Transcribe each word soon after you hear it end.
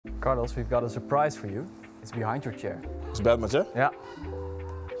Carlos, we've got a surprise for you. It's behind your chair. It's behind my chair? Yeah.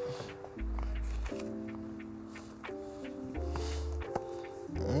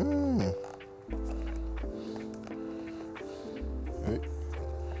 Hey.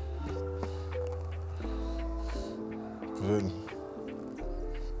 Good.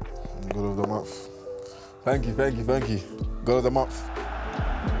 God of the month. Thank you, thank you, thank you. God of the month.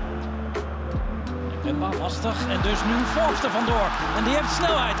 En maar lastig. En dus nu Forbs er vandoor. En die heeft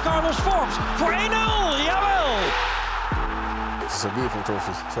snelheid. Carlos Forbs voor 1-0. Jawel! It's a beautiful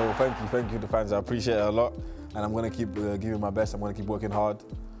trophy. So thank you, the fans. I appreciate it a lot. And I'm going to keep giving my best. I'm going to keep working hard.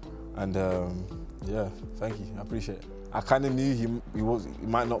 And yeah, thank you. I appreciate it. I kind of knew he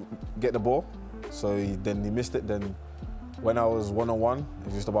might not get the ball. So then he missed it. Then when I was one-on-one, it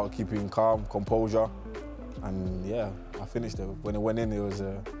was just about keeping calm, composure. And yeah, I finished it. When it went in, it was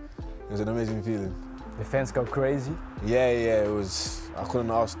an amazing feeling. The fans go crazy. Yeah, it was. I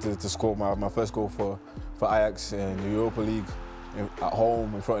couldn't ask to score my first goal for Ajax in the Europa League, at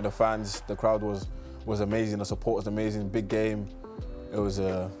home, in front of the fans. The crowd was amazing, the support was amazing, big game. It was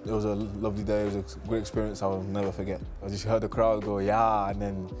a lovely day, it was a great experience I will never forget. I just heard the crowd go, yeah, and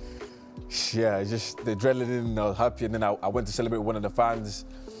then, yeah, just the adrenaline, I was happy, and then I went to celebrate with one of the fans.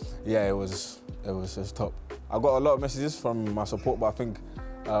 Yeah, it was top. I got a lot of messages from my support, but I think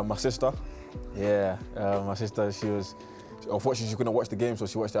my sister, my sister, unfortunately she couldn't watch the game, so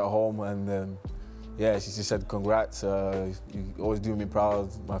she watched it at home, and yeah, she just said congrats, you always do me proud,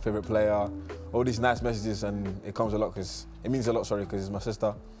 my favourite player, all these nice messages, and it comes a lot, it means a lot, because it's my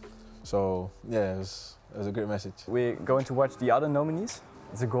sister. So yeah, it was a great message. We're going to watch the other nominees.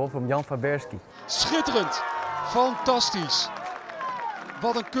 It's a goal from Jan Faberski. Schitterend, fantastisch,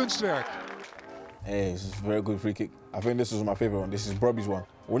 wat een kunstwerk. Hey, it's a very good free kick. I think this was my favourite one. This is Bobby's one.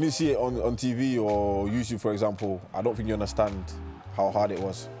 When you see it on TV or YouTube, for example, I don't think you understand how hard it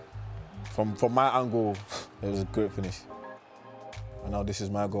was. From my angle, it was a great finish. And now this is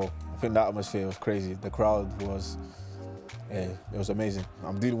my goal. I think the atmosphere was crazy. The crowd was, it was amazing.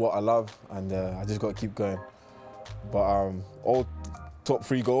 I'm doing what I love, and I just got to keep going. But all top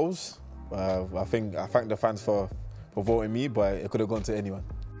 3 goals, I thank the fans for voting me, but it could have gone to anyone.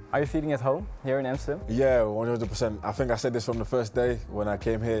 Are you feeling at home here in Amsterdam? Yeah, 100%. I think I said this from the first day when I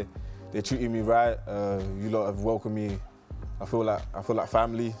came here. They treated me right. You lot have welcomed me. I feel like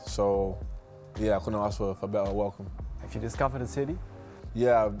family. So yeah, I couldn't ask for a better welcome. Have you discovered the city?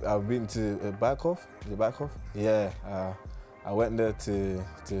 Yeah, I've been to Baikhof. Is it Baikhof? Yeah, I went there to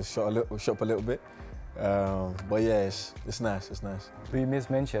shop a little bit. But yeah, it's nice. It's nice. Do you miss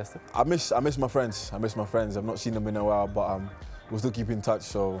Manchester? I miss my friends. I've not seen them in a while, but we'll still keep in touch,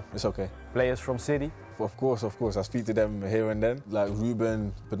 so it's okay. Players from City? Of course. I speak to them here and then, like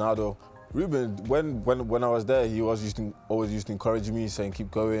Ruben, Bernardo. Ruben, when I was there, he always used to encourage me, saying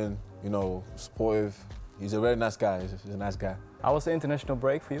keep going, you know, supportive. He's a very nice guy. He's a nice guy. How was the international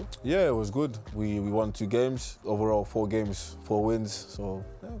break for you? Yeah, it was good. We won 2 games, overall 4 games, 4 wins. So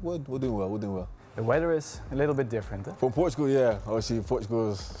yeah, we're doing well. We're doing well. The weather is a little bit different, eh? From Portugal, yeah. Obviously,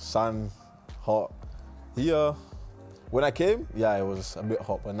 Portugal's sun, hot. Here, when I came, yeah, it was a bit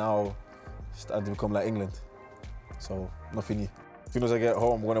hot, but now it's starting to become like England. So nothing new. As soon as I get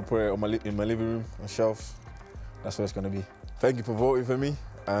home, I'm gonna put it on in my living room, on shelf. That's where it's gonna be. Thank you for voting for me,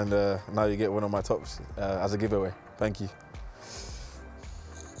 and now you get one of my tops as a giveaway. Thank you.